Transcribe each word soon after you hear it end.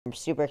I'm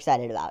super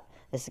excited about.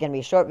 This is going to be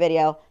a short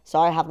video.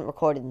 Sorry I haven't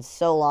recorded in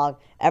so long.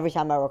 Every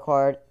time I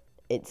record,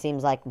 it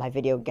seems like my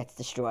video gets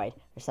destroyed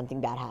or something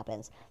bad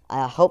happens.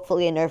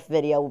 Hopefully a Nerf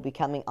video will be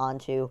coming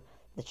onto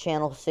the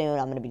channel soon.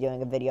 I'm going to be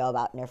doing a video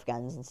about Nerf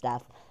guns and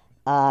stuff.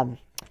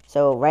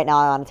 So right now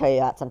I want to tell you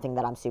about something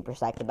that I'm super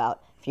psyched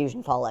about.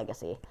 Fusionfall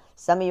Legacy.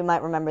 Some of you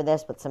might remember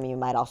this, but some of you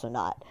might also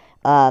not.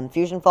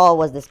 Fusionfall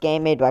was this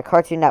game made by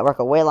Cartoon Network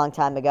a way long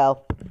time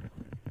ago.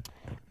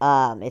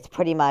 It's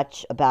pretty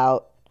much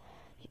about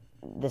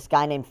this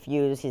guy named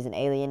Fuse. He's an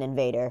alien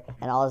invader,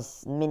 and all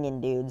his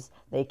minion dudes,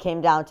 they came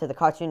down to the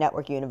Cartoon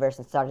Network universe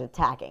and started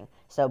attacking.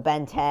 So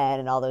Ben 10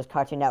 and all those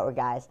Cartoon Network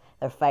guys,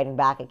 they're fighting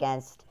back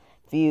against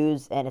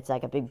Fuse, and it's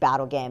like a big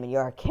battle game, and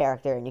you're a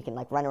character, and you can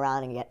like run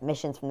around and get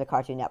missions from the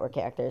Cartoon Network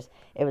characters.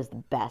 It was the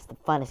best, the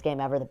funnest game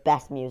ever, the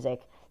best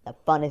music, the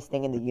funnest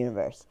thing in the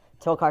universe.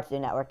 Till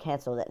Cartoon Network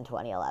canceled it in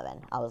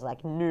 2011. I was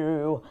like,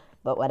 no,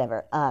 but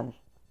whatever.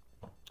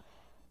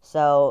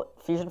 So,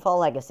 Fusionfall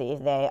Legacy,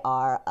 they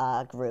are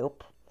a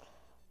group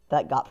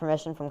that got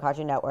permission from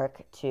Cartoon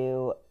Network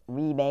to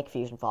remake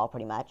Fusionfall,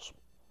 pretty much.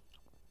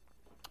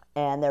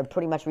 And they're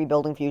pretty much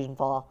rebuilding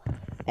Fusionfall,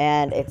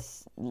 and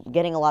it's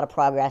getting a lot of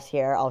progress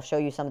here. I'll show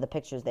you some of the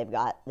pictures they've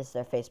got. This is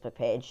their Facebook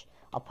page.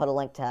 I'll put a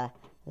link to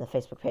the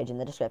Facebook page in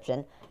the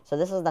description. So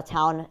this is the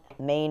town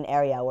main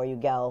area where you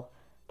go,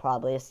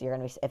 probably. So you're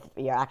gonna be, if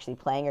you're actually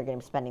playing, you're going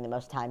to be spending the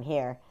most time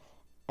here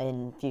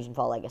in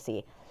Fusionfall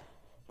Legacy.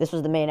 This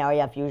was the main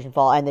area of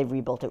Fusionfall, and they've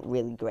rebuilt it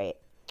really great.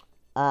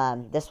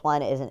 This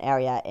one is an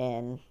area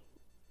in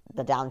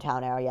the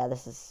downtown area.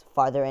 This is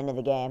farther into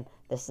the game.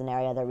 This is an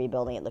area they're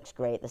rebuilding. It looks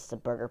great. This is a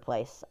burger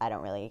place. I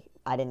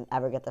didn't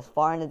ever get this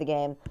far into the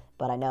game,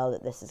 but I know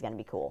that this is going to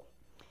be cool.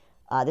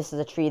 This is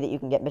a tree that you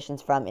can get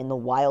missions from in the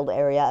wild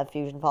area of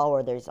Fusionfall,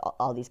 where there's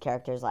all these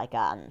characters like,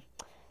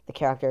 the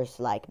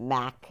characters like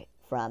Mac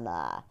from,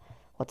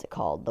 what's it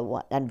called? The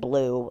one, and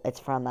Blue,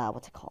 it's from,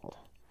 what's it called?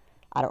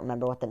 I don't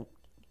remember what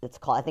it's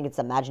called. I think it's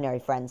Imaginary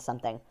Friends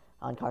something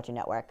on Cartoon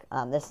Network.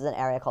 This is an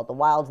area called the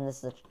Wilds, and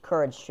this is a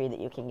courage tree that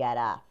you can get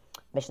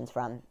missions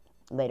from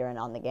later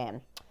on the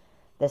game.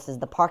 This is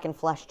the Park and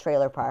Flesh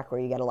Trailer Park,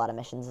 where you get a lot of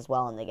missions as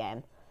well in the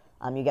game.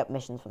 You get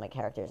missions from the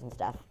characters and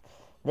stuff.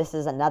 This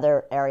is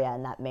another area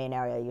in that main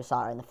area you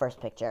saw in the first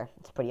picture.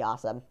 It's pretty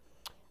awesome.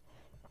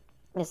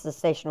 This is a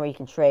station where you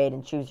can trade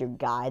and choose your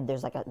guide.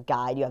 There's like a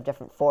guide. You have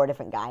 4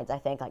 different guides, I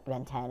think, like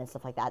Ben 10 and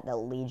stuff like that.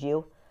 They'll lead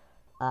you.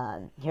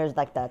 Here's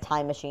like the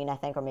time machine, I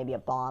think, or maybe a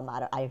bomb.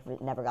 I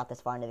never got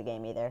this far into the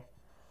game either.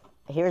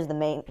 Here's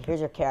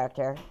your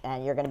character,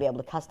 and you're going to be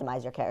able to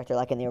customize your character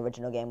like in the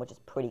original game, which is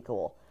pretty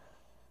cool.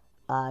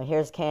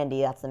 Here's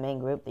Candy. That's the main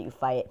group that you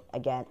fight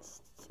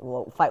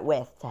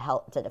with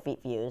to defeat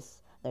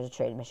Fuse. There's a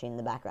trade machine in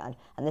the background,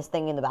 and this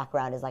thing in the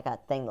background is like a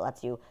thing that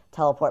lets you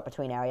teleport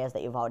between areas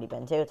that you've already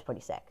been to. It's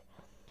pretty sick.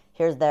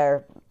 Here's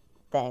their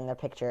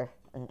picture,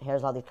 and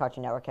here's all these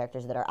Cartoon Network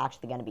characters that are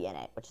actually going to be in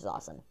it, which is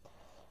awesome.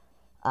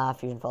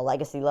 Fusionfall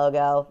Legacy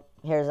logo.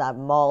 Here's a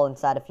mall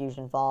inside of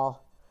Fusionfall.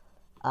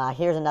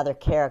 Here's another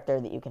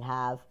character that you can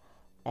have.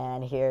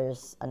 And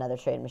here's another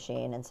trade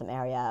machine and some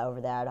area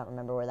over there. I don't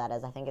remember where that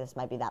is. I think this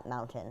might be that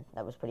mountain.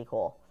 That was pretty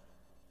cool.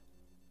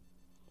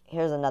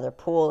 Here's another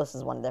pool. This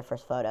is one of their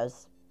first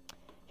photos.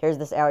 Here's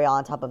this area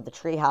on top of the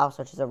treehouse,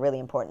 which is a really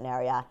important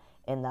area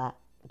in the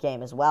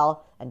game as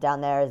well. And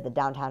down there is the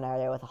downtown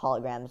area with the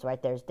holograms.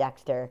 Right there's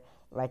Dexter.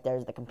 Right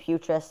there's the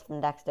computress from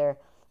Dexter.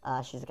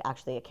 She's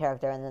actually a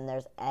character. And then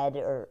there's Ed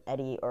or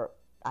Eddie, or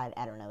I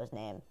don't know his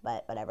name,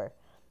 but whatever.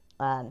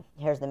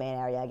 Here's the main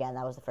area again.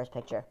 That was the first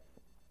picture.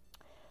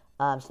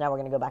 So now we're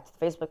going to go back to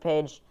the Facebook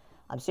page.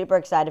 I'm super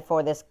excited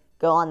for this.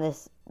 Go on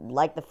this,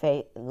 like the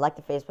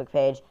Facebook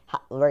page.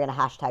 They're going to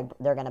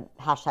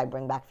hashtag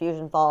bring back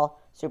Fusionfall.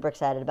 Super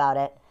excited about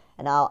it.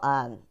 And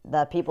now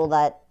the people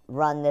that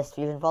run this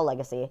Fusionfall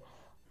Legacy,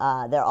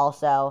 they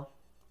also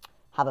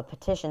have a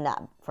petition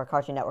for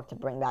Cartoon Network to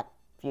bring back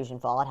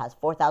Fusionfall. It has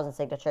 4,000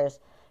 signatures.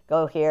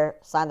 Go here,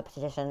 sign the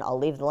petition. I'll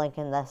leave the link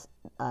in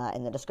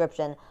the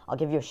description. I'll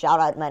give you a shout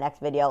out in my next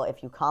video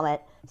if you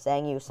comment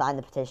saying you signed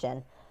the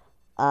petition.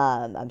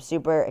 I'm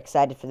super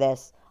excited for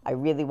this. I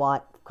really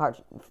want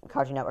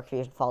Cartoon Network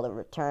Fusionfall to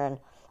return.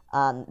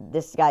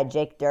 This guy,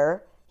 Jake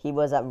Durr, he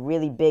was a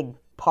really big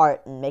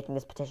part in making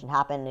this petition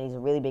happen, and he's a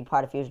really big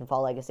part of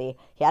Fusionfall Legacy.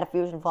 He had a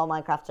Fusionfall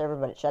Minecraft server,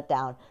 but it shut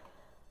down.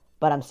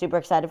 But I'm super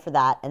excited for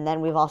that. And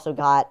then we've also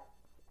got,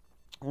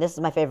 and this is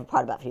my favorite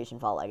part about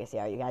Fusionfall Legacy.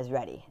 Are you guys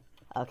ready?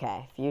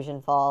 Okay,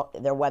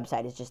 Fusionfall, their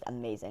website is just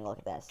amazing. Look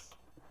at this.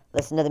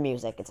 Listen to the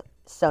music. It's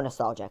so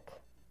nostalgic.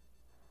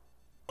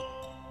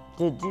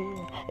 Do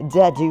do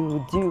da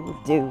do do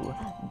do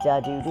da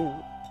do do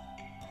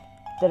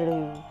da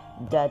do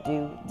da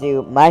do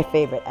do. My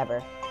favorite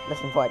ever.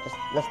 Listen for it. Just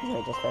listen to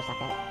it just for a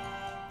second.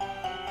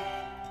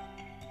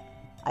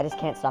 I just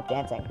can't stop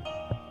dancing.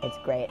 It's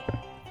great.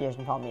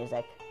 Fusionfall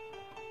music.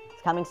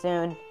 It's coming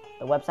soon.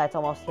 The website's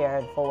almost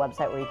here. The full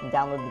website where you can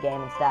download the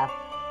game and stuff.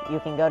 You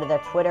can go to their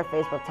Twitter,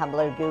 Facebook,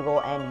 Tumblr,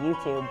 Google, and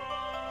YouTube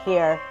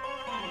here.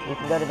 You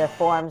can go to their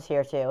forums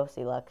here too.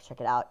 See, look,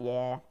 check it out.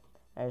 Yeah.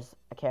 There's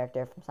a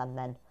character from something.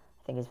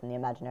 I think he's from the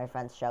Imaginary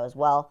Friends show as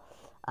well.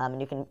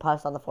 And you can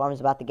post on the forums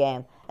about the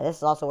game. And this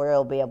is also where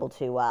you'll be able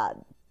to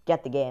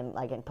get the game,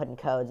 like, and put in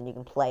codes, and you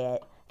can play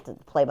it. The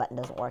play button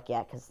doesn't work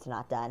yet because it's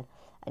not done.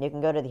 And you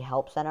can go to the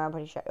help center, I'm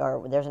pretty sure,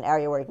 or there's an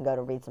area where you can go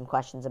to read some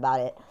questions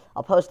about it.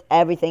 I'll post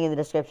everything in the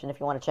description if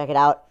you want to check it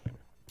out.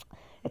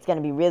 It's going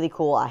to be really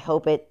cool. I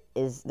hope it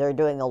is. They're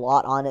doing a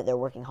lot on it. They're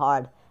working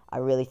hard. I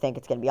really think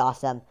it's going to be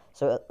awesome.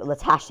 So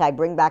let's hashtag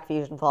bring back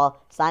Fusionfall,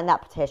 sign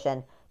that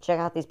petition, check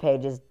out these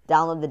pages,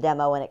 download the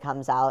demo when it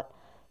comes out,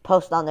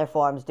 post on their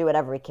forums, do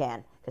whatever we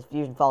can, because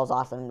Fusionfall is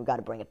awesome and we've got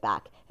to bring it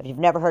back. If you've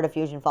never heard of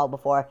Fusionfall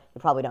before, you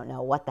probably don't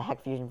know what the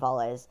heck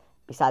Fusionfall is,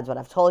 besides what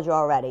I've told you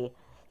already.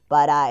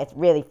 But it's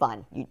really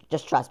fun. You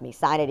just trust me.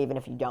 Sign it even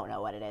if you don't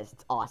know what it is.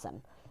 It's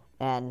awesome.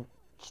 And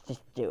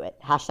just do it.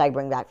 Hashtag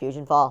bring back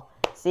Fusionfall.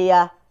 See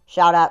ya.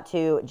 Shout out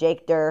to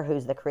Jake Durr,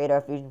 who's the creator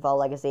of Fusionfall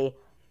Legacy.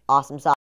 Awesome sauce.